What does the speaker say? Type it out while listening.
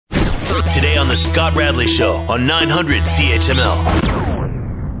Today on the Scott Radley Show on 900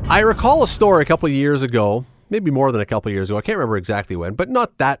 CHML. I recall a story a couple of years ago, maybe more than a couple of years ago. I can't remember exactly when, but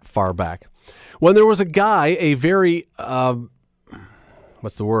not that far back, when there was a guy, a very,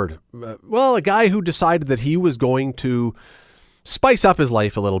 what's the word? A guy who decided that he was going to spice up his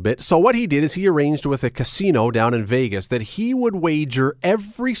life a little bit. So what he did is he arranged with a casino down in Vegas that he would wager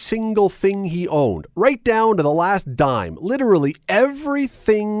every single thing he owned, right down to the last dime, literally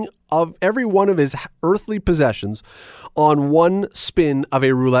everything of every one of his earthly possessions on one spin of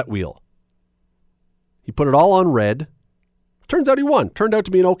a roulette wheel. He put it all on red. Turns out he won. Turned out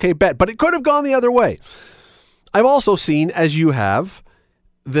to be an okay bet, but it could have gone the other way. I've also seen, as you have,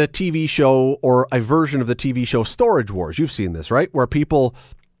 the TV show or a version of the TV show Storage Wars. You've seen this, right? Where people,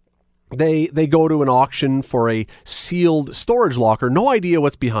 they go to an auction for a sealed storage locker, no idea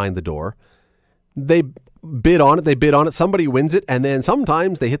what's behind the door. They bid on it, somebody wins it, and then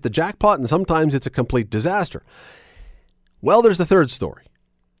sometimes they hit the jackpot and sometimes it's a complete disaster. Well, there's the third story.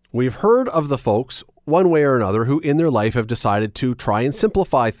 We've heard of the folks, one way or another, who in their life have decided to try and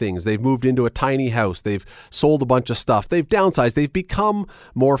simplify things. They've moved into a tiny house. They've sold a bunch of stuff. They've downsized. They've become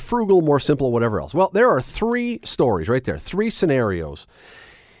more frugal, more simple, whatever else. Well, there are three stories right there, three scenarios.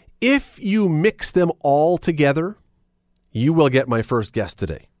 If you mix them all together, you will get my first guest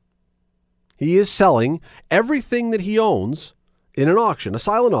today. He is selling everything that he owns in an auction, a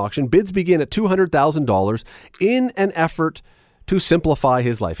silent auction. Bids begin at $200,000 in an effort to simplify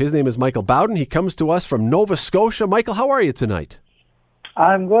his life. His name is Michael Bowden. He comes to us from Nova Scotia. Michael, how are you tonight?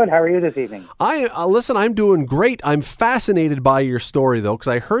 I'm good. How are you this evening? Listen, I'm doing great. I'm fascinated by your story, though, because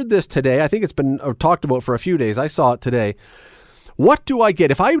I heard this today. I think it's been talked about for a few days. I saw it today. What do I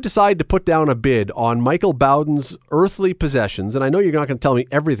get if I decide to put down a bid on Michael Bowden's earthly possessions? And I know you're not going to tell me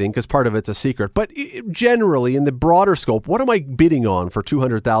everything because part of it's a secret, but generally, in the broader scope, what am I bidding on for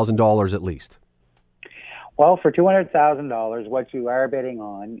 $200,000 at least? Well, for $200,000, what you are bidding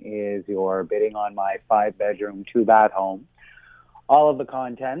on is you're bidding on my 5-bedroom, 2-bath home. All of the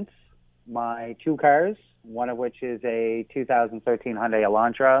contents, my 2 cars, one of which is a 2013 Hyundai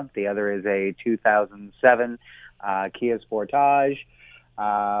Elantra. The other is a 2007 Kia Sportage.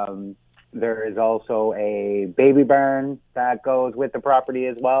 There is also a baby barn that goes with the property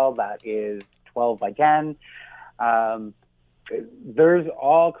as well. That is 12 by 10. There's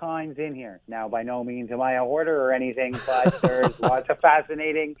all kinds in here. Now, by no means am I a hoarder or anything, but there's lots of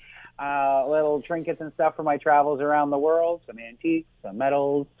fascinating little trinkets and stuff for my travels around the world, some antiques, some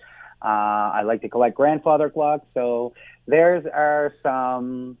metals. I like to collect grandfather clocks. So there are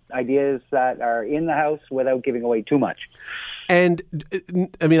some ideas that are in the house without giving away too much. And,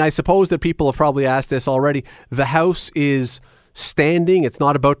 I mean, I suppose that people have probably asked this already. The house is standing. It's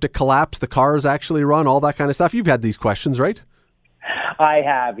not about to collapse. The cars actually run, all that kind of stuff. You've had these questions, right? I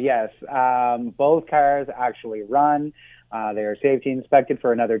have, yes. Both cars actually run. They are safety inspected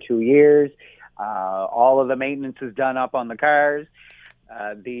for another 2 years. All of the maintenance is done up on the cars.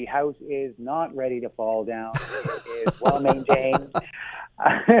 The house is not ready to fall down. It is well maintained,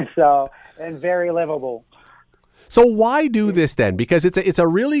 and very livable. So why do this then? Because it's a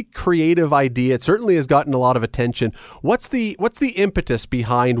really creative idea. It certainly has gotten a lot of attention. What's the impetus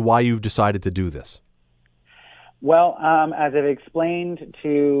behind why you've decided to do this? Well, as I've explained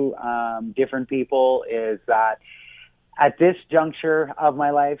to different people, is that at this juncture of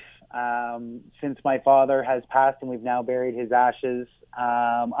my life, since my father has passed and we've now buried his ashes,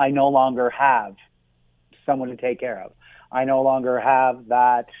 I no longer have someone to take care of. I no longer have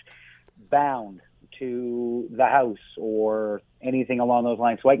that bound to the house or anything along those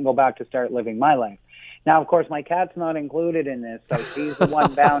lines, so I can go back to start living my life. Now, of course, my cat's not included in this, so she's the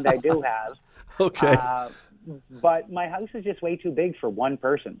one bound I do have. Okay. But my house is just way too big for one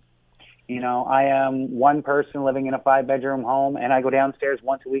person. You know, I am one person living in a 5-bedroom home, and I go downstairs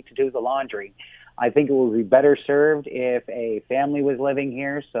once a week to do the laundry. I think it would be better served if a family was living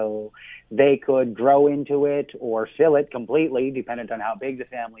here so they could grow into it or fill it completely, dependent on how big the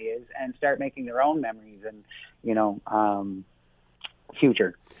family is, and start making their own memories and,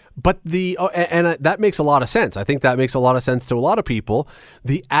 future. But that makes a lot of sense. I think that makes a lot of sense to a lot of people.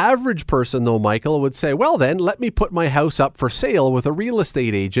 The average person, though, Michael, would say, well, then let me put my house up for sale with a real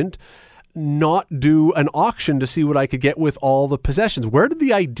estate agent, not do an auction to see what I could get with all the possessions. Where did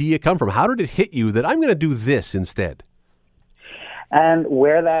the idea come from? How did it hit you that I'm going to do this instead? And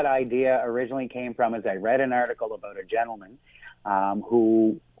where that idea originally came from is I read an article about a gentleman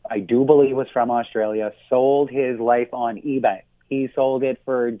who I do believe was from Australia, sold his life on eBay. He sold it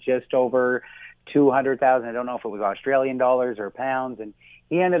for just over $200,000. I don't know if it was Australian dollars or pounds. And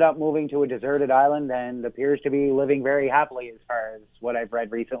he ended up moving to a deserted island and appears to be living very happily as far as what I've read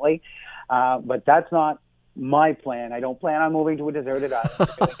recently. But that's not my plan. I don't plan on moving to a deserted island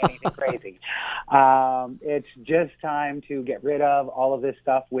or doing anything crazy. It's just time to get rid of all of this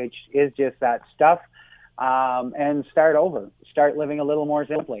stuff, which is just that stuff, and start over. Start living a little more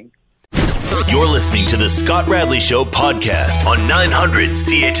simply. You're listening to the Scott Radley Show podcast on 900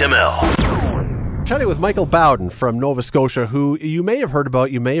 CHML. Chatting with Michael Bowden from Nova Scotia, who you may have heard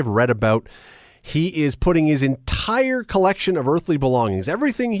about, you may have read about. He is putting his entire collection of earthly belongings,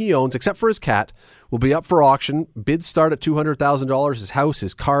 everything he owns except for his cat, will be up for auction. Bids start at $200,000, his house,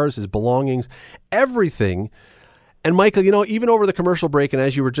 his cars, his belongings, everything. And Michael, even over the commercial break, and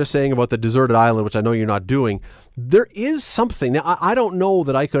as you were just saying about the deserted island, which I know you're not doing, there is something. Now, I don't know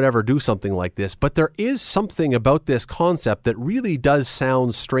that I could ever do something like this, but there is something about this concept that really does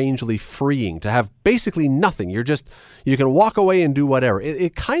sound strangely freeing, to have basically nothing. You can walk away and do whatever.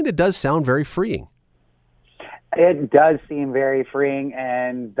 It kind of does sound very freeing. It does seem very freeing,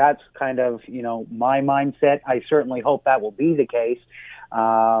 and that's kind of, my mindset. I certainly hope that will be the case.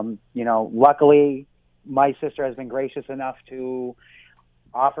 Luckily, my sister has been gracious enough to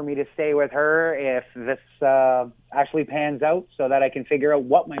offer me to stay with her if this actually pans out, so that I can figure out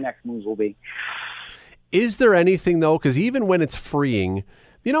what my next moves will be. Is there anything, though, because even when it's freeing,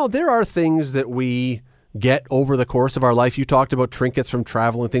 there are things that we get over the course of our life. You talked about trinkets from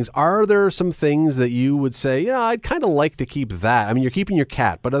travel and things. Are there some things that you would say, I'd kind of like to keep that? I mean, you're keeping your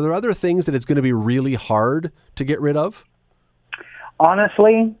cat, but are there other things that it's going to be really hard to get rid of?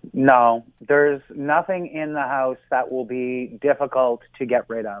 Honestly, no. There's nothing in the house that will be difficult to get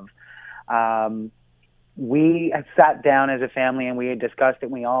rid of. We had sat down as a family and we had discussed it,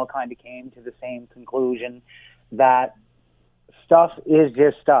 and we all kind of came to the same conclusion that stuff is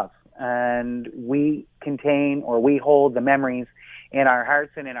just stuff. And we hold the memories in our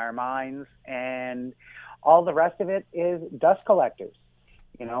hearts and in our minds, and all the rest of it is dust collectors,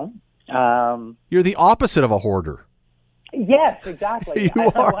 You're the opposite of a hoarder. Yes, exactly. I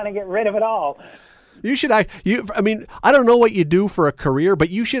don't want to get rid of it all. You should. I don't know what you do for a career, but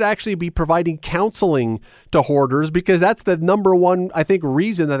you should actually be providing counseling to hoarders, because that's the number one, I think,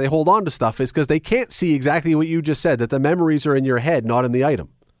 reason that they hold on to stuff, is because they can't see exactly what you just said, that the memories are in your head, not in the item.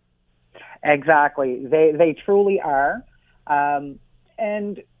 Exactly. They truly are.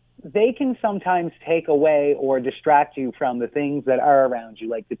 And they can sometimes take away or distract you from the things that are around you,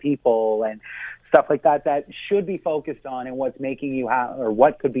 like the people and stuff like that should be focused on and what's making you or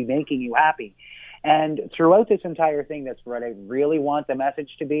what could be making you happy. And throughout this entire thing, that's what I really want the message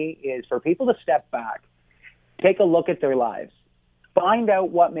to be, is for people to step back, take a look at their lives, find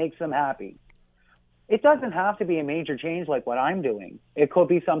out what makes them happy. It doesn't have to be a major change like what I'm doing. It could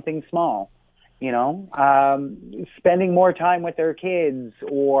be something small, spending more time with their kids,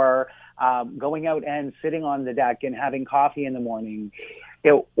 or going out and sitting on the deck and having coffee in the morning,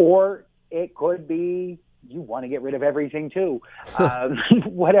 or it could be you want to get rid of everything too.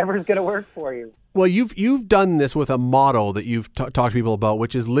 Whatever's going to work for you. Well, you've done this with a motto that you've talked to people about,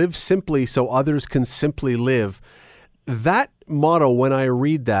 which is live simply so others can simply live. That motto, when I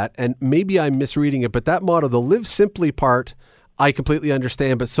read that, and maybe I'm misreading it, but that motto, the live simply part, I completely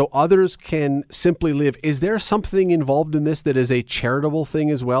understand, but so others can simply live. Is there something involved in this that is a charitable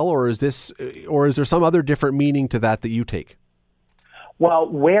thing as well, or is there some other different meaning to that you take? Well,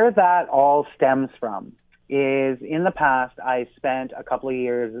 where that all stems from is, in the past, I spent a couple of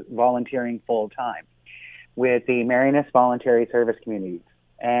years volunteering full-time with the Marianus Voluntary Service Communities,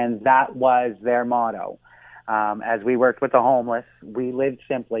 and that was their motto. As we worked with the homeless, we lived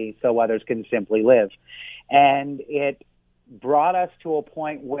simply so others can simply live. And it brought us to a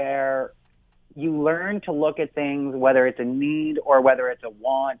point where you learn to look at things, whether it's a need or whether it's a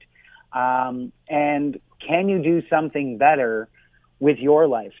want, and can you do something better with your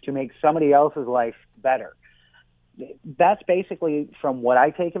life to make somebody else's life better? That's basically, from what I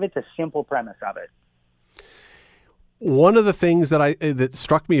take of it, the simple premise of it. One of the things that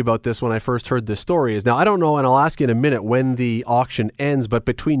struck me about this when I first heard this story is, now I don't know, and I'll ask you in a minute when the auction ends, but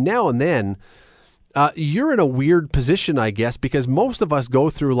between now and then, you're in a weird position, I guess, because most of us go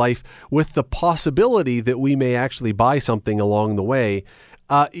through life with the possibility that we may actually buy something along the way.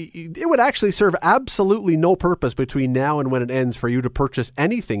 It would actually serve absolutely no purpose between now and when it ends for you to purchase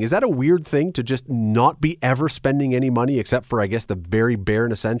anything. Is that a weird thing, to just not be ever spending any money except for, I guess, the very bare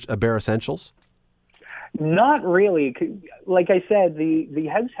essentials? Not really. Like I said, the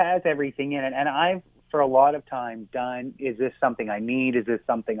house has everything in it, and I've, for a lot of time, done, is this something I need? Is this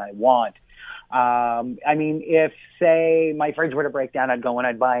something I want? If, say, my fridge were to break down, I'd go and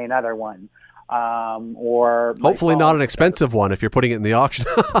I'd buy another one. or hopefully not an expensive one if you're putting it in the auction.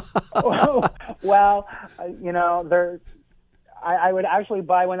 Well, I would actually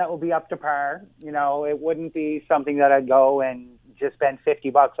buy one that will be up to par. It wouldn't be something that I'd go and just spend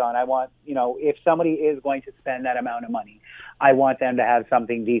 $50 on. I want, if somebody is going to spend that amount of money, I want them to have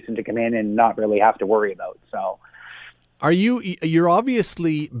something decent to come in and not really have to worry about. So, you're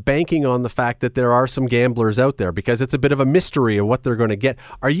obviously banking on the fact that there are some gamblers out there, because it's a bit of a mystery of what they're going to get.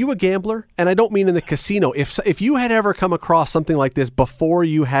 Are you a gambler? And I don't mean in the casino. If you had ever come across something like this before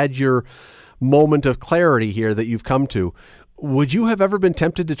you had your moment of clarity here that you've come to, would you have ever been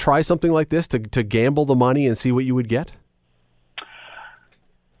tempted to try something like this, to gamble the money and see what you would get?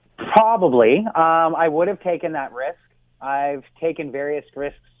 Probably. I would have taken that risk. I've taken various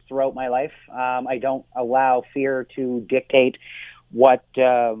risks throughout my life. I don't allow fear to dictate what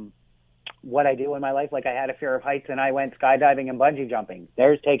I do in my life. Like, I had a fear of heights and I went skydiving and bungee jumping.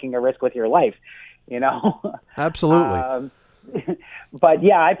 There's taking a risk with your life, Absolutely. But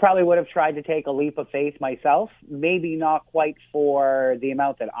yeah, I probably would have tried to take a leap of faith myself. Maybe not quite for the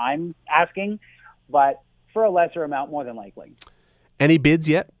amount that I'm asking, but for a lesser amount, more than likely. Any bids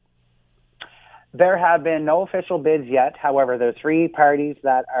yet? There have been no official bids yet. However, there are 3 parties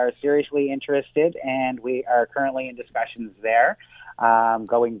that are seriously interested, and we are currently in discussions there,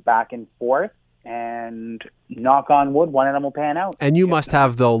 going back and forth. And knock on wood, one of them will pan out. And you must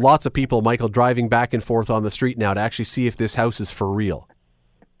have, though, lots of people, Michael, driving back and forth on the street now to actually see if this house is for real.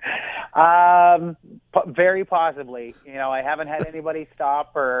 Very possibly. I haven't had anybody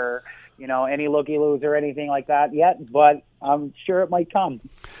stop or, any looky-loos or anything like that yet, but I'm sure it might come.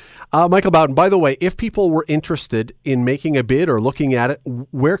 Michael Bowden, by the way, if people were interested in making a bid or looking at it,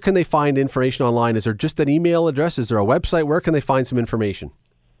 where can they find information online? Is there just an email address? Is there a website? Where can they find some information?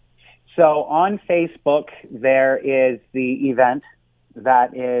 So on Facebook, there is the event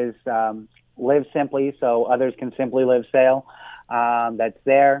that is Live Simply, so others can simply live sale. That's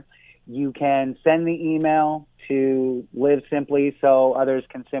there. You can send the email to Live Simply, so others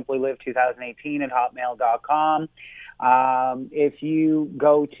can simply live 2018 at hotmail.com. If you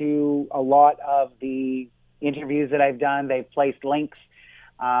go to a lot of the interviews that I've done, they've placed links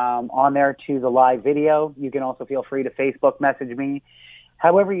on there to the live video. You can also feel free to Facebook message me.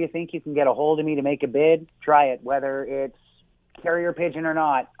 However you think you can get a hold of me to make a bid, try it. Whether it's carrier pigeon or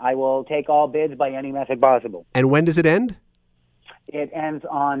not, I will take all bids by any method possible. And when does it end? It ends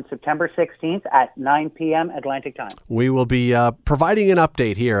on September 16th at 9 p.m. Atlantic time. We will be providing an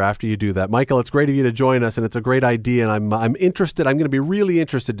update here after you do that. Michael, it's great of you to join us, and it's a great idea, and I'm interested. I'm going to be really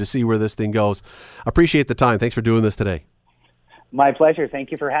interested to see where this thing goes. Appreciate the time. Thanks for doing this today. My pleasure.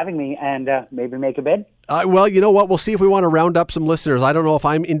 Thank you for having me, and maybe make a bid. Well, you know what? We'll see if we want to round up some listeners. I don't know if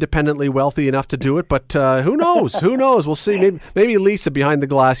I'm independently wealthy enough to do it, but who knows? Who knows? We'll see. Maybe Lisa behind the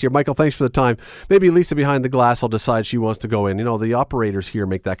glass here. Michael, thanks for the time. Maybe Lisa behind the glass will decide she wants to go in. The operators here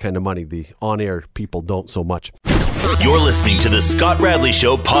make that kind of money. The on-air people don't so much. You're listening to the Scott Radley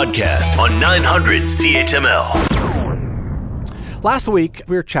Show podcast on 900 CHML. Last week,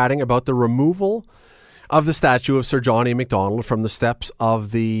 we were chatting about the removal of the statue of Sir John A. Macdonald from the steps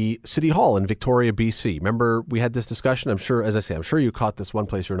of the City Hall in Victoria, BC. Remember, we had this discussion? I'm sure you caught this one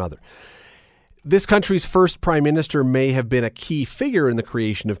place or another. This country's first Prime Minister may have been a key figure in the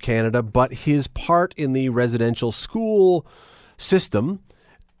creation of Canada, but his part in the residential school system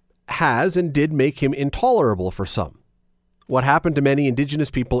has and did make him intolerable for some. What happened to many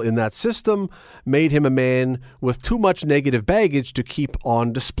Indigenous people in that system made him a man with too much negative baggage to keep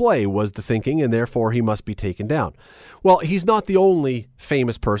on display, was the thinking, and therefore he must be taken down. Well, he's not the only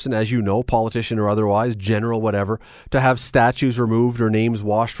famous person, as you know, politician or otherwise, general, whatever, to have statues removed or names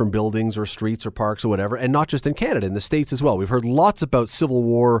washed from buildings or streets or parks or whatever, and not just in Canada, in the States as well. We've heard lots about Civil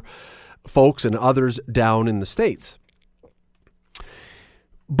War folks and others down in the States.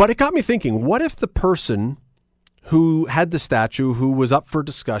 But it got me thinking, what if the person who had the statue, who was up for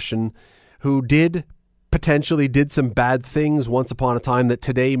discussion, who potentially did some bad things once upon a time that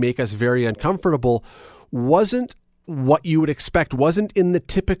today make us very uncomfortable, wasn't what you would expect, wasn't in the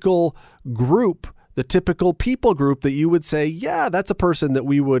typical group, the typical people group that you would say, yeah, that's a person that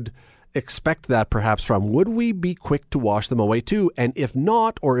we would expect that perhaps from. Would we be quick to wash them away too? And if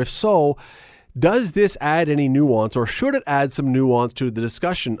not, or if so, does this add any nuance, or should it add some nuance to the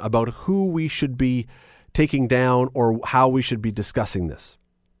discussion about who we should be taking down or how we should be discussing this?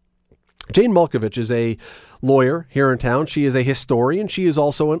 Jane Mulkewich is a lawyer here in town. She is a historian. She is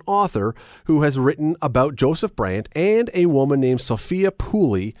also an author who has written about Joseph Brant and a woman named Sophia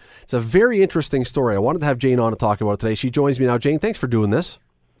Pooley. It's a very interesting story. I wanted to have Jane on to talk about it today. She joins me now. Jane, thanks for doing this.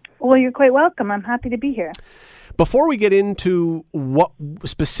 Well, you're quite welcome. I'm happy to be here. Before we get into what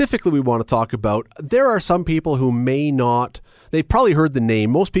specifically we want to talk about, there are some people who may not, they've probably heard the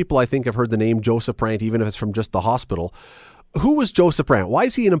name. Most people, I think, have heard the name Joseph Brant, even if it's from just the hospital. Who was Joseph Brant? Why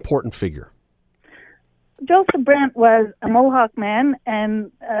is he an important figure? Joseph Brant was a Mohawk man,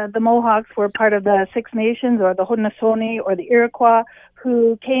 and the Mohawks were part of the Six Nations, or the Haudenosaunee, or the Iroquois,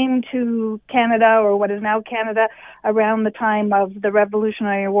 who came to Canada, or what is now Canada, around the time of the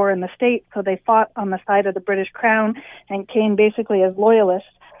Revolutionary War in the States. So they fought on the side of the British Crown and came basically as loyalists.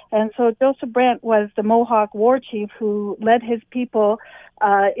 And so Joseph Brant was the Mohawk war chief who led his people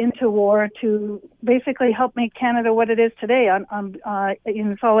into war to basically help make Canada what it is today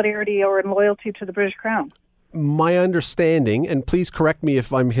in solidarity or in loyalty to the British Crown. My understanding, and please correct me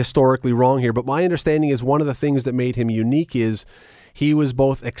if I'm historically wrong here, but my understanding is one of the things that made him unique is he was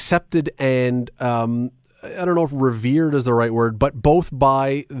both accepted and, I don't know if revered is the right word, but both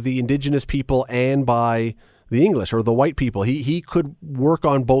by the indigenous people and by the English or the white people. He could work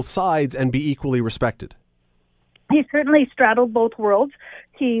on both sides and be equally respected. He certainly straddled both worlds.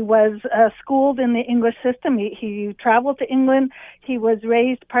 He was schooled in the English system. He traveled to England. He was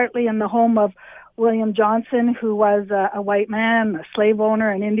raised partly in the home of William Johnson, who was a white man, a slave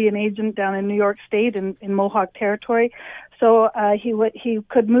owner, an Indian agent down in New York State in Mohawk territory. So he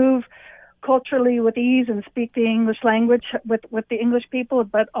could move culturally with ease and speak the English language with the English people,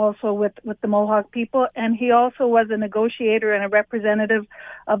 but also with the Mohawk people. And he also was a negotiator and a representative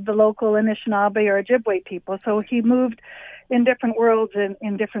of the local Anishinaabe or Ojibwe people. So he moved in different worlds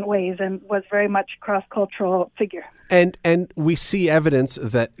in different ways and was very much a cross-cultural figure. And we see evidence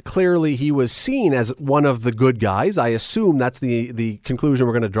that clearly he was seen as one of the good guys. I assume that's the conclusion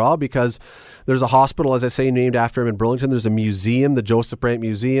we're going to draw, because there's a hospital, as I say, named after him in Burlington. There's a museum, the Joseph Brant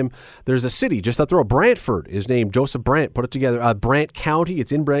Museum. There's a city just up the road, Brantford, is named Joseph Brant. Put it together. Brant County,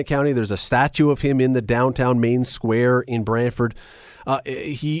 it's in Brant County. There's a statue of him in the downtown main square in Brantford.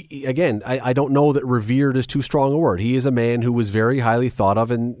 I don't know that revered is too strong a word. He is a man who was very highly thought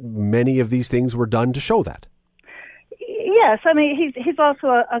of, and many of these things were done to show that. Yes, I mean, he's also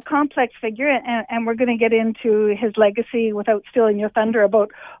a complex figure, and we're going to get into his legacy without stealing your thunder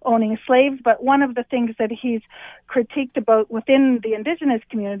about owning slaves. But one of the things that he's critiqued about within the Indigenous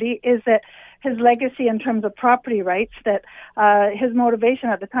community is that his legacy in terms of property rights, that his motivation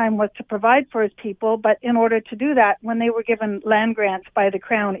at the time was to provide for his people, but in order to do that, when they were given land grants by the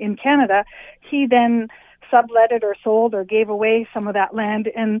Crown in Canada, he then subletted or sold or gave away some of that land.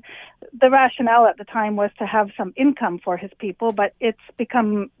 And the rationale at the time was to have some income for his people, but it's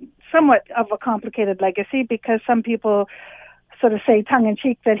become somewhat of a complicated legacy because some people sort of say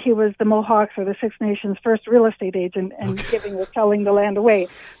tongue-in-cheek that he was the Mohawks or the Six Nations' first real estate agent and giving or selling the land away.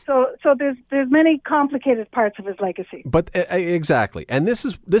 So there's many complicated parts of his legacy. But exactly, and this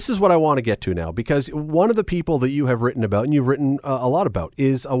is what I want to get to now, because one of the people that you have written about, and you've written a lot about,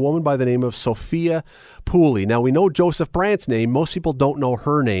 is a woman by the name of Sophia Pooley. Now, we know Joseph Brant's name. Most people don't know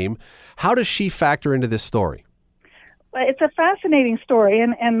her name. How does she factor into this story? It's a fascinating story,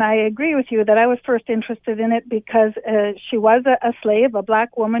 and I agree with you that I was first interested in it because she was a slave, a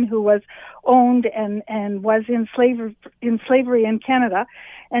black woman who was owned and was in slavery in Canada,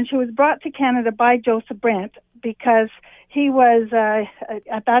 and she was brought to Canada by Joseph Brant because he was,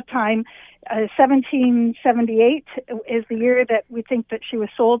 at that time, 1778 is the year that we think that she was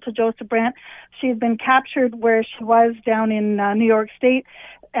sold to Joseph Brant. She had been captured where she was down in New York State,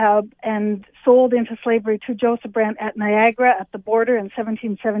 and sold into slavery to Joseph Brant at Niagara at the border in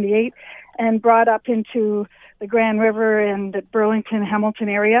 1778 and brought up into the Grand River and the Burlington, Hamilton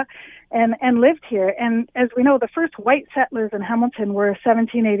area and lived here. And as we know, the first white settlers in Hamilton were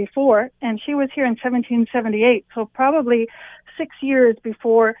 1784, and she was here in 1778, so probably 6 years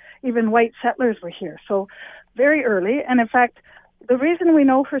before even white settlers were here. So very early. And in fact, the reason we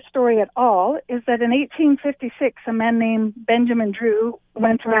know her story at all is that in 1856, a man named Benjamin Drew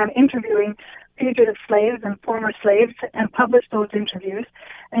went around interviewing fugitive slaves and former slaves and published those interviews.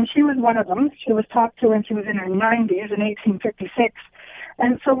 And she was one of them. She was talked to when she was in her 90s in 1856.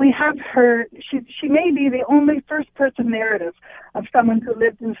 And so we have her, she may be the only first-person narrative of someone who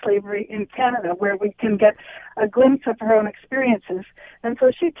lived in slavery in Canada where we can get a glimpse of her own experiences. And so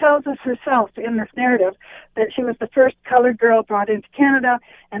she tells us herself in this narrative that she was the first colored girl brought into Canada,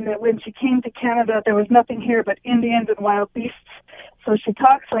 and that when she came to Canada, there was nothing here but Indians and wild beasts. So she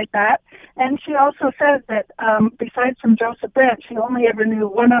talks like that. And she also says that besides from Joseph Brant, she only ever knew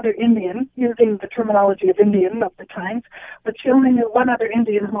one other Indian, using the terminology of Indian of the times, but she only knew one other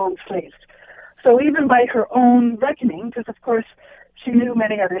Indian who owned slaves. So even by her own reckoning, because of course she knew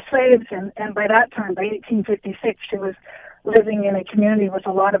many other slaves, and by that time, by 1856, she was living in a community with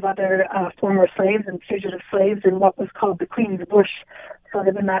a lot of other former slaves and fugitive slaves in what was called the Queen's Bush, sort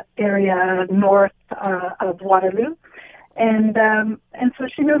of in that area north of Waterloo. And so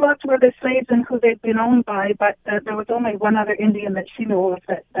she knew lots of other slaves and who they'd been owned by, but there was only one other Indian that she knew of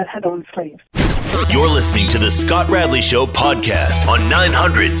that had owned slaves. You're listening to the Scott Radley Show podcast on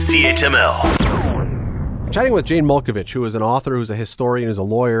 900 CHML. Chatting with Jane Mulkewich, who is an author, who's a historian, who's a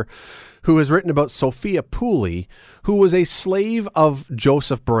lawyer, who has written about Sophia Pooley, who was a slave of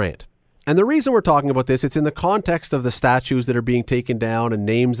Joseph Brant. And the reason we're talking about this, it's in the context of the statues that are being taken down and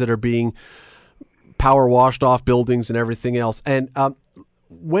names that are being power washed off buildings and everything else. And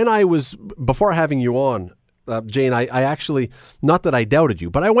before having you on, Jane, I actually, not that I doubted you,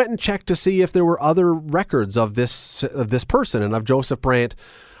 but I went and checked to see if there were other records of this person and of Joseph Brant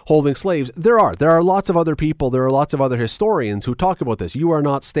holding slaves. There are lots of other people. There are lots of other historians who talk about this. You are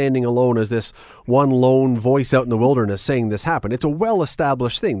not standing alone as this one lone voice out in the wilderness saying this happened. It's a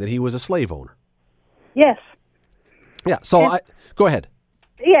well-established thing that he was a slave owner. Yes. Yeah. So go ahead.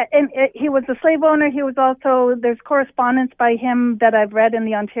 Yeah, and he was a slave owner. He was also, there's correspondence by him that I've read in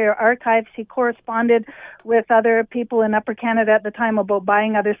the Ontario Archives. He corresponded with other people in Upper Canada at the time about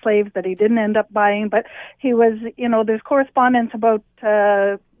buying other slaves that he didn't end up buying. But he was, there's correspondence about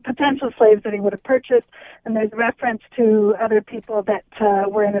potential slaves that he would have purchased, and there's reference to other people that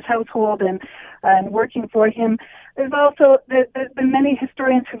were in his household and working for him. There's been many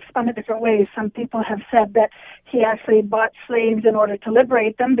historians who've spun it different ways. Some people have said that he actually bought slaves in order to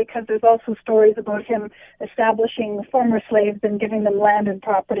liberate them, because there's also stories about him establishing former slaves and giving them land and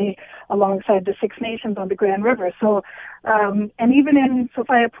property alongside the Six Nations on the Grand River. So, and even in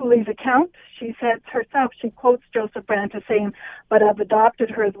Sophia Pooley's account, she said herself, she quotes Joseph Brant as saying, "But I've adopted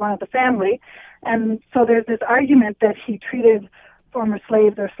her as one of the family." And so there's this argument that he treated former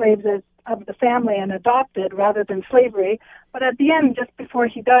slaves or slaves as of the family and adopted rather than slavery. But at the end, just before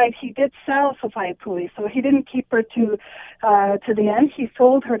he died, he did sell Sophia Pooley. So he didn't keep her to the end. He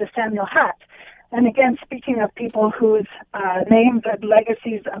sold her to Samuel Hatt. And again, speaking of people whose names and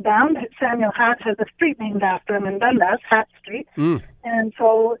legacies abound, Samuel Hatt has a street named after him in Dundas, Hatt Street. And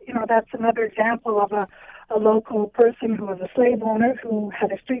so, that's another example of a local person who was a slave owner who had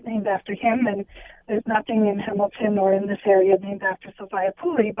a street named after him, and there's nothing in Hamilton or in this area named after Sophia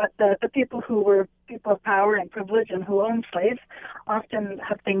Pooley, but the people who were people of power and privilege and who owned slaves often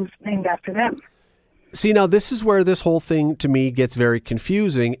have things named after them. See, now this is where this whole thing to me gets very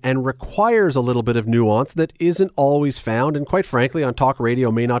confusing and requires a little bit of nuance that isn't always found. And quite frankly, on talk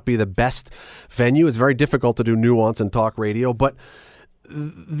radio may not be the best venue. It's very difficult to do nuance in talk radio, but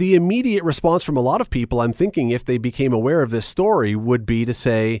the immediate response from a lot of people, I'm thinking, if they became aware of this story, would be to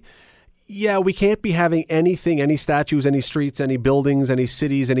say, yeah, we can't be having anything, any statues, any streets, any buildings, any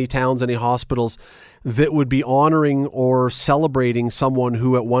cities, any towns, any hospitals that would be honoring or celebrating someone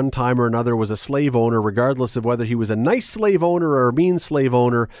who at one time or another was a slave owner, regardless of whether he was a nice slave owner or a mean slave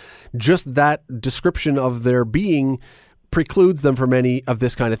owner. Just that description of their being precludes them from any of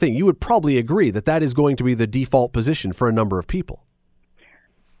this kind of thing. You would probably agree that that is going to be the default position for a number of people.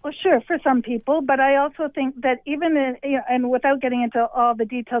 Well, sure, for some people, but I also think that even and without getting into all the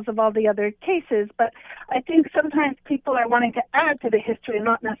details of all the other cases, but I think sometimes people are wanting to add to the history and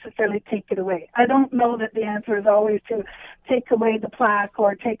not necessarily take it away. I don't know that the answer is always to take away the plaque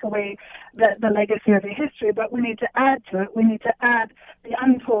or take away the legacy of the history, but we need to add to it. We need to add the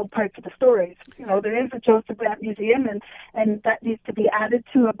untold parts of the stories. There is a Joseph Brant Museum, and that needs to be added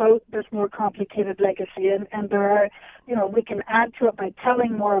to about this more complicated legacy, and there are, we can add to it by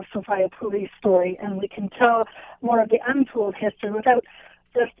telling more of Sophia Pooley's story, and we can tell more of the untold history without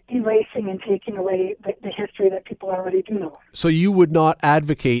just erasing and taking away the history that people already do know. So you would not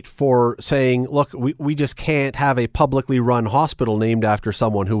advocate for saying, look, we just can't have a publicly run hospital named after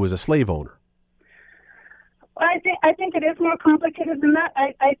someone who was a slave owner? I think it is more complicated than that.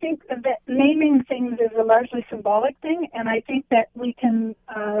 I think that naming things is a largely symbolic thing, and I think that we can,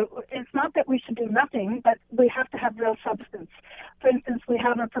 it's not that we should do nothing, but we have to have real substance. For instance, we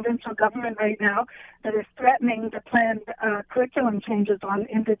have a provincial government right now that is threatening the planned curriculum changes on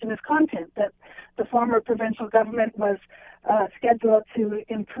Indigenous content, that the former provincial government was scheduled to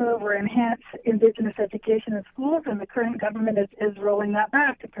improve or enhance Indigenous education in schools, and the current government is rolling that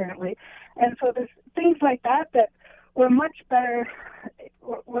back, apparently. And so there's things like that we're much better,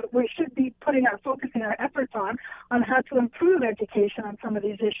 we should be focusing our efforts on how to improve education on some of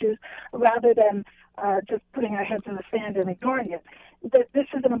these issues rather than just putting our heads in the sand and ignoring it. This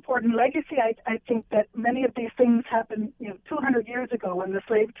is an important legacy. I think that many of these things happened 200 years ago when the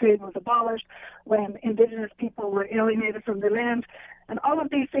slave trade was abolished, when Indigenous people were alienated from their land, and all of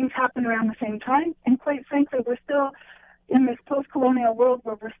these things happened around the same time. And quite frankly, we're still in this post-colonial world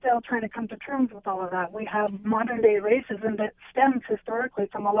where we're still trying to come to terms with all of that. We have modern-day racism that stems historically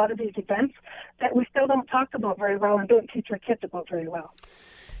from a lot of these events that we still don't talk about very well and don't teach our kids about very well.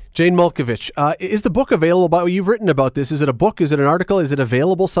 Jane Mulkewich, is the book available? You've written about this. Is it a book? Is it an article? Is it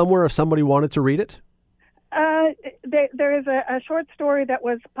available somewhere if somebody wanted to read it? There is a short story that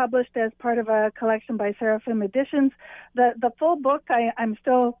was published as part of a collection by Seraphim Editions. The full book, I'm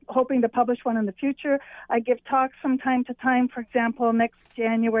still hoping to publish one in the future. I give talks from time to time. For example, next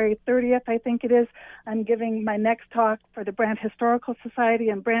January 30th, I think it is, I'm giving my next talk for the Brant Historical Society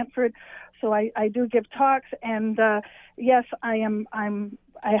in Brantford. So I do give talks, and yes, I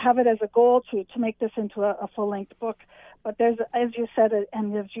have it as a goal to make this into a full-length book. But there's, as you said,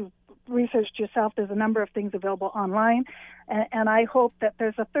 and as you researched yourself, there's a number of things available online, and I hope that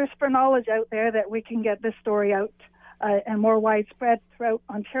there's a thirst for knowledge out there that we can get this story out and more widespread throughout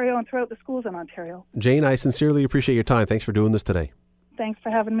Ontario and throughout the schools in Ontario. Jane, I sincerely appreciate your time. Thanks for doing this today. Thanks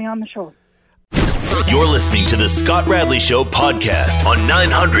for having me on the show. You're listening to the Scott Radley Show podcast on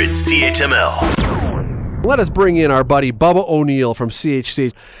 900 CHML. Let us bring in our buddy Bubba O'Neil from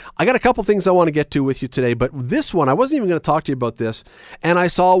CHCH. I got a couple things I want to get to with you today, but this one, I wasn't even going to talk to you about this, and I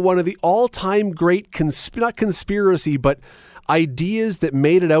saw one of the all-time great, not conspiracy, but ideas that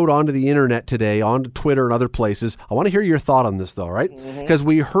made it out onto the internet today, onto Twitter and other places. I want to hear your thought on this, though, right? Because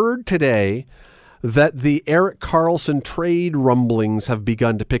we heard today that the Erik Karlsson trade rumblings have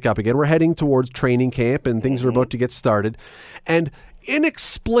begun to pick up again. We're heading towards training camp, and things are about to get started. And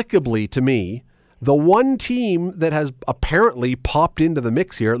inexplicably to me, the one team that has apparently popped into the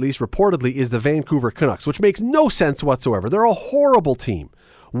mix here, at least reportedly, is the Vancouver Canucks, which makes no sense whatsoever. They're a horrible team.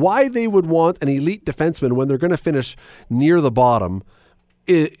 Why they would want an elite defenseman when they're going to finish near the bottom,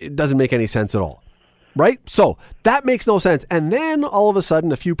 it doesn't make any sense at all. Right? So that makes no sense. And then all of a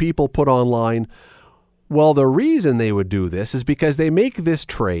sudden, a few people put online, well, the reason they would do this is because they make this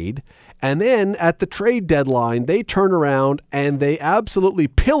trade, and then at the trade deadline, they turn around and they absolutely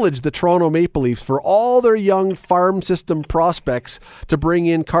pillage the Toronto Maple Leafs for all their young farm system prospects to bring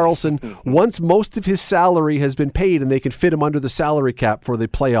in Karlsson once most of his salary has been paid and they can fit him under the salary cap for the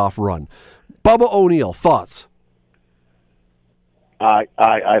playoff run. Bubba O'Neil, thoughts?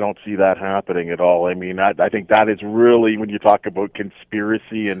 I don't see that happening at all. I mean, I think that is really, when you talk about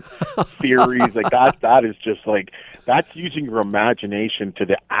conspiracy and theories, like that is just like, that's using your imagination to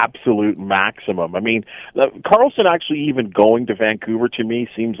the absolute maximum. I mean, Karlsson actually even going to Vancouver to me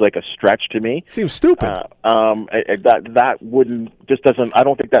seems like a stretch to me. Seems stupid. That wouldn't, just doesn't, I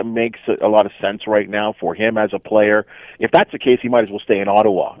don't think that makes a lot of sense right now for him as a player. If that's the case, he might as well stay in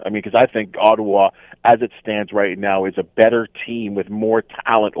Ottawa. I mean, because I think Ottawa, as it stands right now, is a better team with more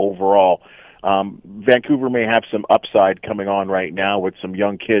talent overall. Vancouver may have some upside coming on right now with some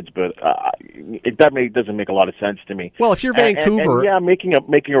young kids, but doesn't make a lot of sense to me. Well, if you're Vancouver, and making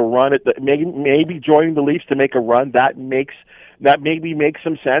a run at maybe joining the Leafs to make a run, that maybe makes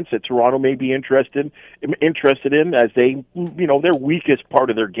some sense that Toronto may be interested in, as they, their weakest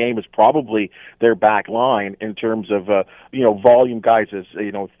part of their game is probably their back line in terms of volume guys, as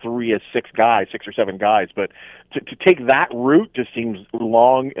 6 or 7 guys, but to take that route just seems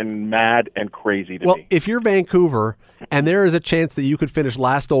long and mad and crazy to me. Well, if you're Vancouver and there is a chance that you could finish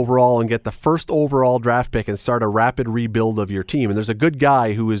last overall and get the first overall draft pick and start a rapid rebuild of your team, and there's a good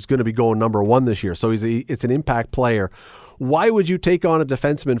guy who is going to be going number 1 this year, so it's an impact player. Why would you take on a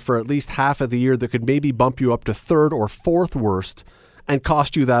defenseman for at least half of the year that could maybe bump you up to 3rd or 4th worst and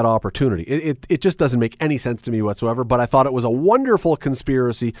cost you that opportunity? It just doesn't make any sense to me whatsoever, but I thought it was a wonderful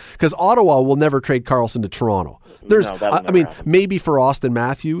conspiracy because Ottawa will never trade Karlsson to Toronto. Maybe for Austin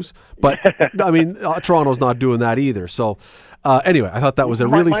Matthews, but I mean, Toronto's not doing that either. So anyway, I thought that was a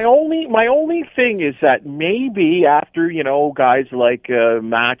really... My only thing is that maybe after, guys like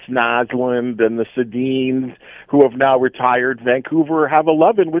Max Naslund and the Sedins, who have now retired, Vancouver have a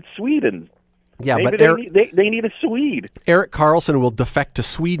love-in with Sweden. Yeah, maybe but they need a Swede. Erik Karlsson will defect to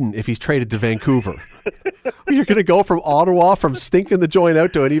Sweden if he's traded to Vancouver. You're going to go from Ottawa, from stinking the joint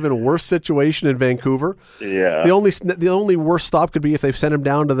out, to an even worse situation in Vancouver. Yeah. The only worst stop could be if they sent him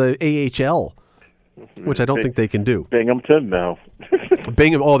down to the AHL, which I don't think they can do. Binghamton, no.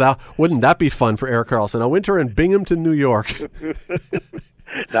 Bingham. Oh, wouldn't that be fun for Erik Karlsson? A winter in Binghamton, New York.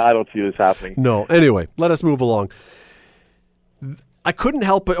 No, I don't see this happening. No. Anyway, let us move along. I couldn't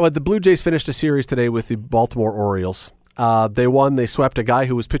help but the Blue Jays finished a series today with the Baltimore Orioles. They won. They swept a guy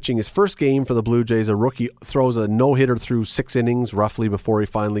who was pitching his first game for the Blue Jays. A rookie throws a no-hitter through 6 innings roughly before he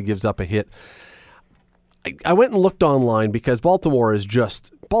finally gives up a hit. I went and looked online because Baltimore is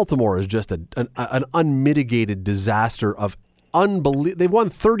just an unmitigated disaster of unbelievable. They've won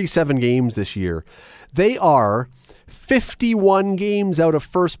 37 games this year. They are 51 games out of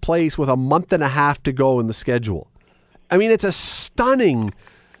first place with a month and a half to go in the schedule. I mean, it's a stunning.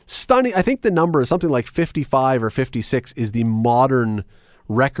 I think the number is something like 55 or 56 is the modern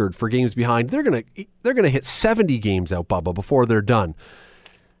record for games behind. They're gonna hit 70 games out, Bubba, before they're done.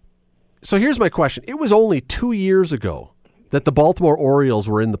 So here's my question. It was only 2 years ago that the Baltimore Orioles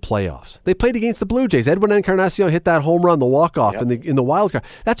were in the playoffs. They played against the Blue Jays. Edwin Encarnacion hit that home run, the walk-off in the wild card.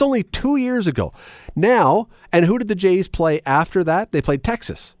 That's only 2 years ago. Now, and who did the Jays play after that? They played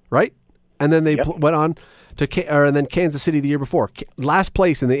Texas, right? And then they went on to and then Kansas City the year before. Last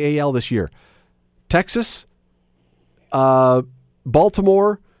place in the AL this year. Texas,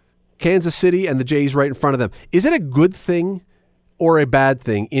 Baltimore, Kansas City, and the Jays right in front of them. Is it a good thing or a bad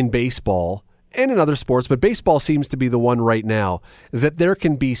thing in baseball and in other sports, but baseball seems to be the one right now, that there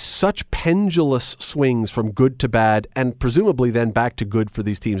can be such pendulous swings from good to bad and presumably then back to good for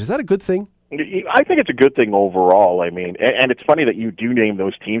these teams? Is that a good thing? I think it's a good thing overall. I mean, and it's funny that you do name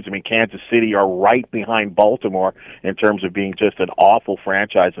those teams. I mean, Kansas City are right behind Baltimore in terms of being just an awful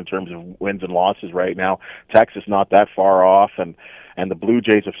franchise in terms of wins and losses right now. Texas not that far off, and the Blue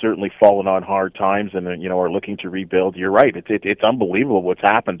Jays have certainly fallen on hard times and are looking to rebuild. You're right. It's unbelievable what's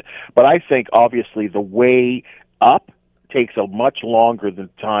happened. But I think obviously the way up takes a much longer than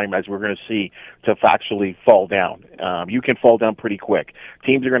time, as we're going to see, to actually fall down. You can fall down pretty quick.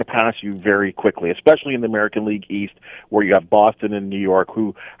 Teams are going to pass you very quickly, especially in the American League East, where you have Boston and New York,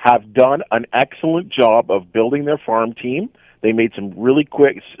 who have done an excellent job of building their farm team. They made some really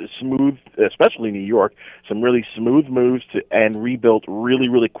quick, smooth, especially New York, some really smooth moves and rebuilt really,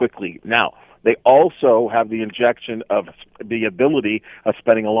 really quickly. Now, they also have the injection of the ability of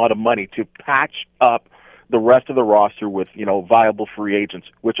spending a lot of money to patch up the rest of the roster with, viable free agents,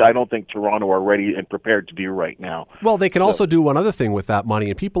 which I don't think Toronto are ready and prepared to do right now. Well, they can also do one other thing with that money,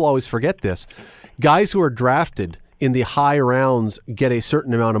 and people always forget this. Guys who are drafted in the high rounds get a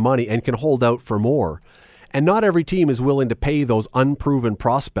certain amount of money and can hold out for more. And not every team is willing to pay those unproven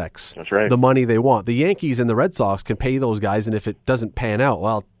prospects the money they want. The Yankees and the Red Sox can pay those guys, and if it doesn't pan out,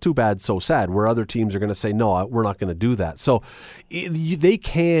 well, too bad, so sad, where other teams are going to say, no, we're not going to do that. So they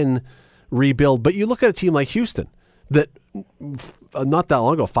can rebuild. But you look at a team like Houston that not that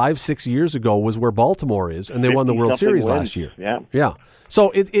long ago, 5-6 years ago, was where Baltimore is, and they won the World Series last year. Yeah.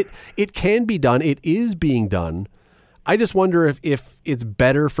 So it can be done. It is being done. I just wonder if it's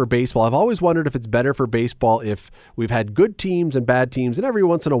better for baseball. I've always wondered if it's better for baseball if we've had good teams and bad teams, and every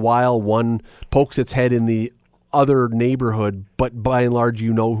once in a while one pokes its head in the other neighborhood, but by and large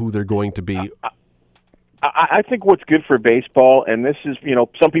you know who they're going to be. I think what's good for baseball, and this is,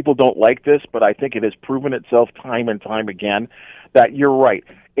 some people don't like this, but I think it has proven itself time and time again, that you're right.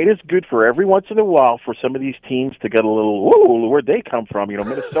 It is good for every once in a while for some of these teams to get a little, where'd they come from?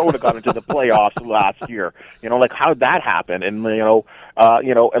 Minnesota got into the playoffs last year. Like how'd that happen? And, and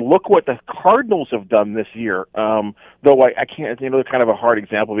look what the Cardinals have done this year. Though I can't, they're kind of a hard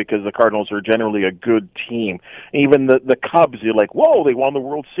example because the Cardinals are generally a good team. Even the Cubs, you're like, whoa, they won the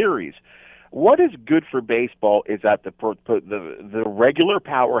World Series. What is good for baseball is that the regular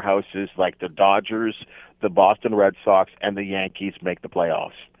powerhouses like the Dodgers, the Boston Red Sox, and the Yankees make the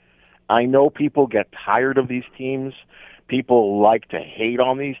playoffs. I know people get tired of these teams. People like to hate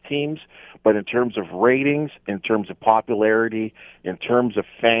on these teams. But in terms of ratings, in terms of popularity, in terms of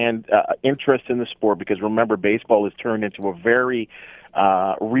fan interest in the sport, because remember, baseball has turned into a very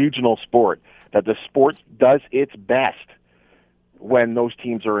regional sport, that the sport does its best when those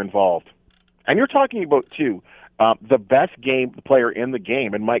teams are involved. And you're talking about, too, the best player in the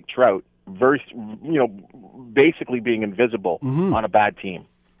game, and Mike Trout, basically being invisible on a bad team.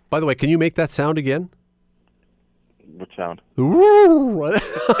 By the way, can you make that sound again? What sound?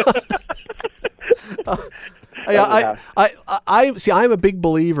 I'm a big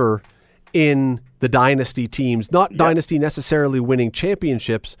believer in the dynasty teams, not dynasty necessarily winning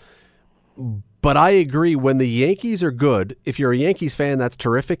championships. But I agree, when the Yankees are good, if you're a Yankees fan, that's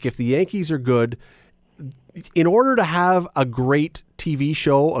terrific. If the Yankees are good, in order to have a great TV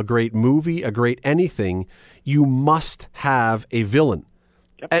show, a great movie, a great anything, you must have a villain.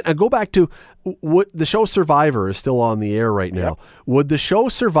 Yep. And go back to what the show Survivor is still on the air right now. Yep. Would the show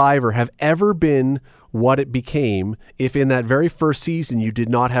Survivor have ever been what it became if in that very first season you did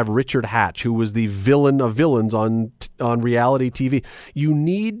not have Richard Hatch, who was the villain of villains on reality TV? You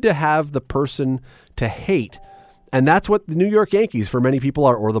need to have the person to hate. And that's what the New York Yankees, for many people,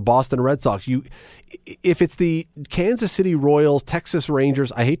 are, or the Boston Red Sox. If it's the Kansas City Royals, Texas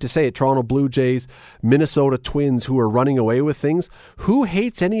Rangers, I hate to say it, Toronto Blue Jays, Minnesota Twins, who are running away with things, who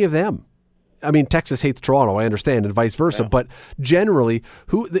hates any of them? I mean, Texas hates Toronto, I understand, and vice versa. Yeah. But generally,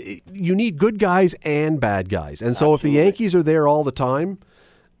 you need good guys and bad guys. And so if the Yankees are there all the time,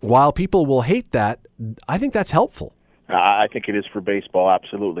 while people will hate that, I think that's helpful. I think it is for baseball,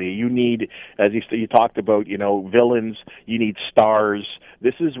 absolutely. You need, as you talked about, villains. You need stars.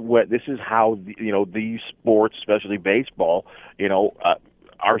 This is how these sports, especially baseball,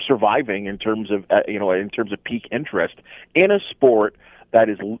 are surviving in terms of peak interest in a sport that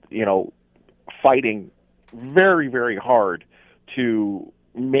is fighting very, very hard to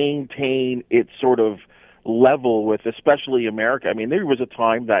maintain its sort of level with especially America. I mean, there was a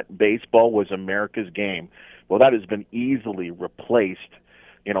time that baseball was America's game. Well, that has been easily replaced,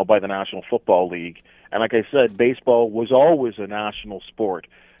 by the National Football League. And like I said, baseball was always a national sport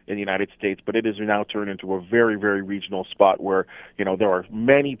in the United States, but it has now turned into a very, very regional spot where, there are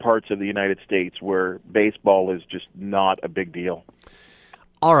many parts of the United States where baseball is just not a big deal.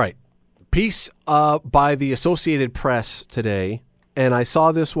 All right. Piece by the Associated Press today, and I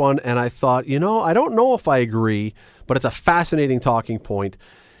saw this one and I thought, I don't know if I agree, but it's a fascinating talking point.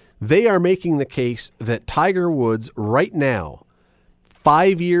 They are making the case that Tiger Woods right now,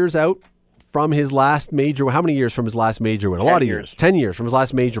 5 years out from his last major, how many years from his last major win? A lot of years. 10 years from his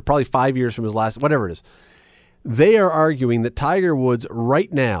last major, probably 5 years from his last, whatever it is. They are arguing that Tiger Woods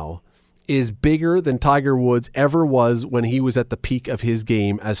right now is bigger than Tiger Woods ever was when he was at the peak of his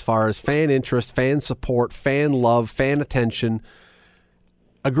game as far as fan interest, fan support, fan love, fan attention.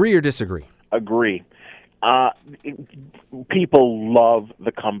 Agree or disagree? Agree. People love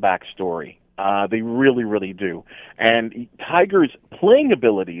the comeback story. They really, really do. And Tiger's playing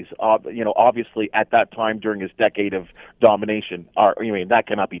abilities, obviously at that time during his decade of domination, that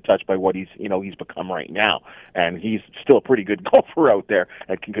cannot be touched by what he's become right now. And he's still a pretty good golfer out there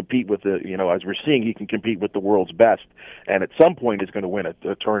and can compete with as we're seeing, he can compete with the world's best. And at some point, he's going to win a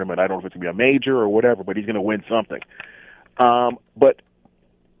tournament. I don't know if it's going to be a major or whatever, but he's going to win something. But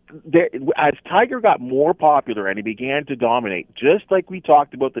as Tiger got more popular and he began to dominate, just like we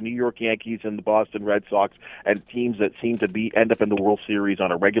talked about the New York Yankees and the Boston Red Sox and teams that seem to end up in the World Series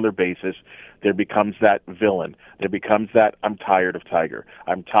on a regular basis, there becomes that villain. There becomes that, I'm tired of Tiger.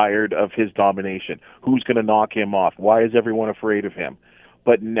 I'm tired of his domination. Who's going to knock him off? Why is everyone afraid of him?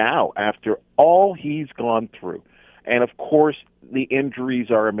 But now, after all he's gone through, and of course the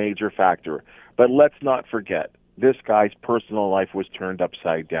injuries are a major factor, but let's not forget, this guy's personal life was turned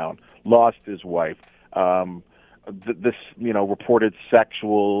upside down. Lost his wife. Reported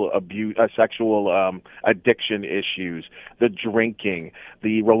sexual abuse, addiction issues, the drinking,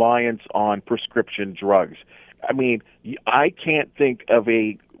 the reliance on prescription drugs. I mean, I can't think of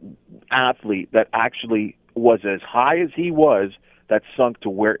a athlete that actually was as high as he was that sunk to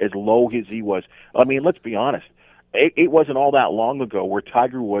where as low as he was. I mean, let's be honest. It wasn't all that long ago where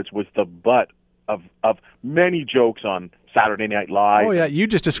Tiger Woods was the butt of many jokes on Saturday Night Live. Oh, yeah. You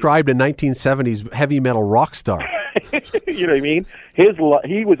just described a 1970s heavy metal rock star. You know what I mean?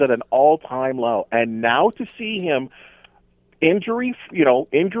 He was at an all-time low. And now to see him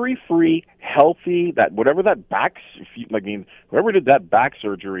injury-free, healthy, whoever did that back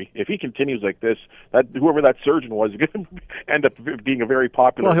surgery, if he continues like this, whoever that surgeon was is going to end up being a very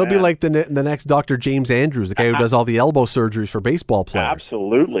popular He'll man. be like the next Dr. James Andrews, the guy who does all the elbow surgeries for baseball players.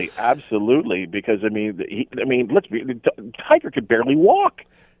 Absolutely, because Tiger could barely walk.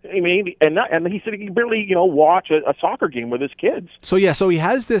 I mean, and he said he can barely, watch a soccer game with his kids. So he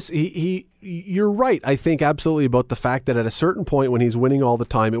has this. You're right. I think absolutely about the fact that at a certain point when he's winning all the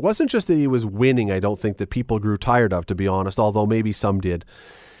time, it wasn't just that he was winning. I don't think that people grew tired of, to be honest. Although maybe some did.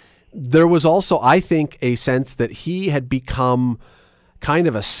 There was also, I think, a sense that he had become kind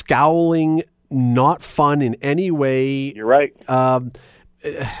of a scowling, not fun in any way. You're right.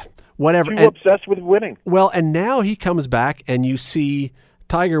 Whatever. Too obsessed with winning. Well, and now he comes back, and you see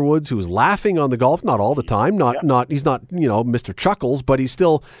Tiger Woods, who's laughing on the golf, not all the time, he's not, Mr. Chuckles, but he's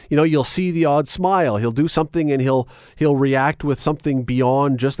still, you'll see the odd smile. He'll do something and he'll react with something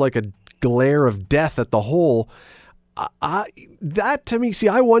beyond just like a glare of death at the hole. That to me,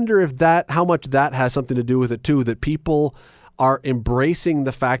 I wonder if how much that has something to do with it too, that people are embracing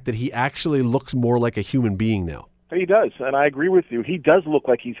the fact that he actually looks more like a human being now. He does, and I agree with you. He does look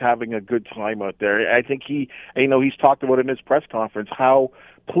like he's having a good time out there. I think he's talked about in his press conference how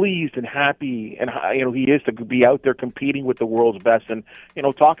pleased and happy and he is to be out there competing with the world's best, and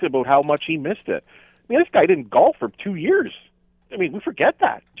talking about how much he missed it. I mean, this guy didn't golf for 2 years. I mean, we forget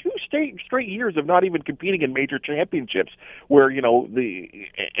that 2 straight years of not even competing in major championships. Where I'd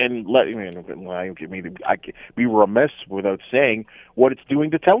be remiss without saying what it's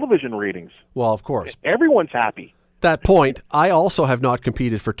doing to television ratings. Well, of course, everyone's happy. that point, I also have not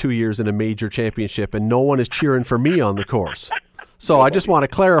competed for 2 years in a major championship, and no one is cheering for me on the course. So I just want to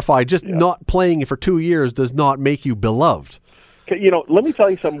clarify, not playing for 2 years does not make you beloved. Let me tell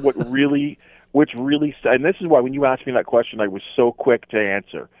you something, which really, and this is why when you asked me that question, I was so quick to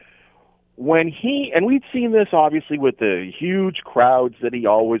answer. When and we'd seen this obviously with the huge crowds that he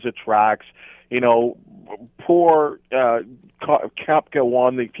always attracts, poor Koepka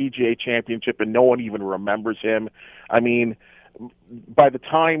won the PGA Championship and no one even remembers him. I mean, by the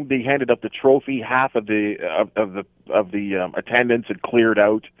time they handed up the trophy, half of the attendance had cleared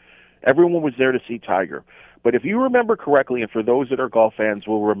out. Everyone was there to see Tiger. But if you remember correctly, and for those that are golf fans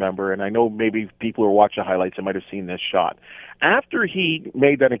will remember, and I know maybe people who are watching highlights that might have seen this shot, after he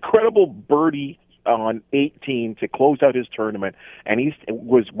made that incredible birdie on 18 to close out his tournament, and he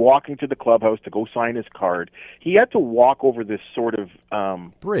was walking to the clubhouse to go sign his card, he had to walk over this sort of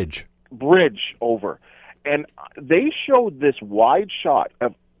bridge over. And they showed this wide shot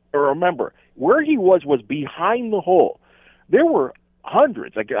of, remember, where he was behind the hole. There were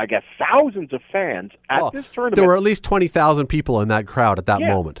hundreds, I guess thousands of fans at this tournament. There were at least 20,000 people in that crowd at that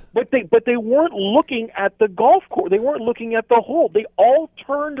moment. But they weren't looking at the golf course. They weren't looking at the hole. They all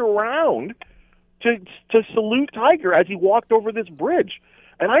turned around to salute Tiger as he walked over this bridge.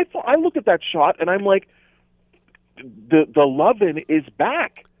 And I looked at that shot and I'm like, the lovin' is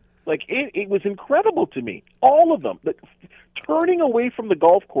back. Like it was incredible to me. All of them, turning away from the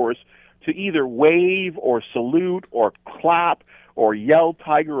golf course to either wave or salute or clap or yell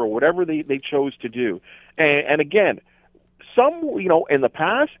Tiger or whatever they chose to do. And again, in the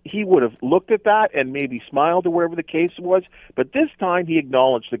past, he would have looked at that and maybe smiled or whatever the case was. But this time, he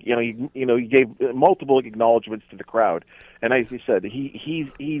acknowledged that he gave multiple acknowledgments to the crowd. And as he said, he's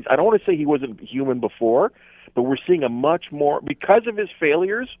I don't want to say he wasn't human before, but we're seeing a much more, because of his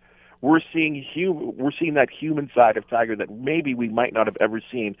failures, we're seeing that human side of Tiger that maybe we might not have ever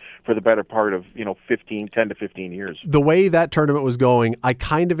seen for the better part of 10 to 15 years. The way that tournament was going, I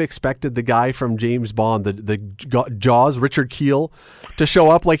kind of expected the guy from James Bond, the Jaws, Richard Kiel, to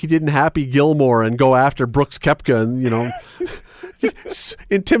show up like he did in Happy Gilmore and go after Brooks Koepka and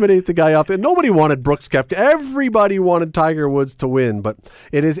intimidate the guy out there. Nobody wanted Brooks Koepka. Everybody wanted Tiger Woods to win. But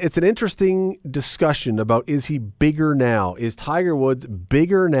it's an interesting discussion about, is he bigger now? Is Tiger Woods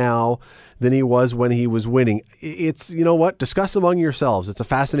bigger now than he was when he was winning? It's, discuss among yourselves. It's a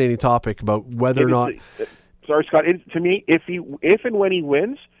fascinating topic about whether or not. Sorry, Scott. To me, if and when he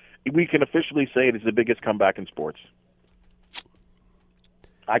wins, we can officially say it is the biggest comeback in sports.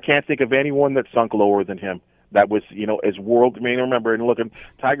 I can't think of anyone that sunk lower than him. That was, as world. I mean, remember, and looking,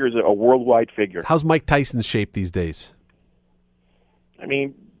 Tiger's a worldwide figure. How's Mike Tyson's shape these days? I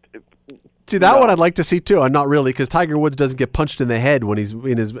mean, see, that one I'd like to see too. I'm not really, because Tiger Woods doesn't get punched in the head when he's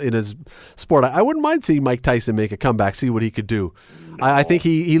in his sport. I wouldn't mind seeing Mike Tyson make a comeback, see what he could do. No. I think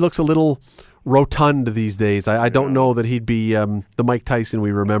he looks a little rotund these days. I don't know that he'd be the Mike Tyson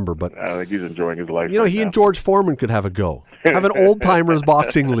we remember, but I think he's enjoying his life. He and George Foreman could have a go. Have an old timers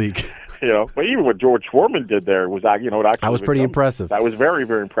boxing league. But even what George Foreman did there was, that was pretty impressive. That was very,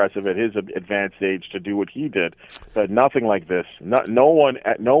 very impressive at his advanced age to do what he did. But nothing like this. No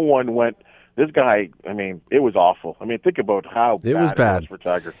one went. This guy, I mean, it was awful. I mean, think about how bad it was for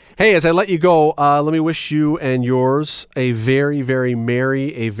Tiger. Hey, as I let you go, let me wish you and yours a very, very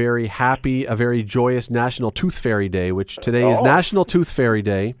merry, a very happy, a very joyous National Tooth Fairy Day, which today is National Tooth Fairy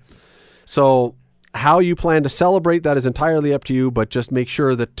Day. So how you plan to celebrate, that is entirely up to you, but just make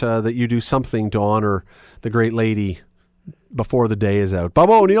sure that that you do something to honor the great lady before the day is out.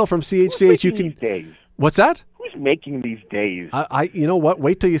 Bubba O'Neil from CHCH. You can. Days? What's that? Who's making these days? You know what?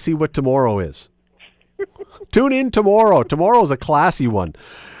 Wait till you see what tomorrow is. Tune in tomorrow. Tomorrow's a classy one.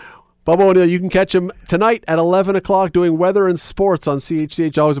 Bubba O'Neil, you can catch him tonight at 11 o'clock doing weather and sports on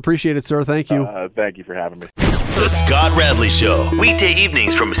CHCH. Always appreciate it, sir. Thank you. Thank you for having me. The Scott Radley Show. Weekday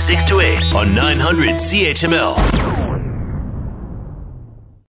evenings from 6 to 8 on 900 CHML.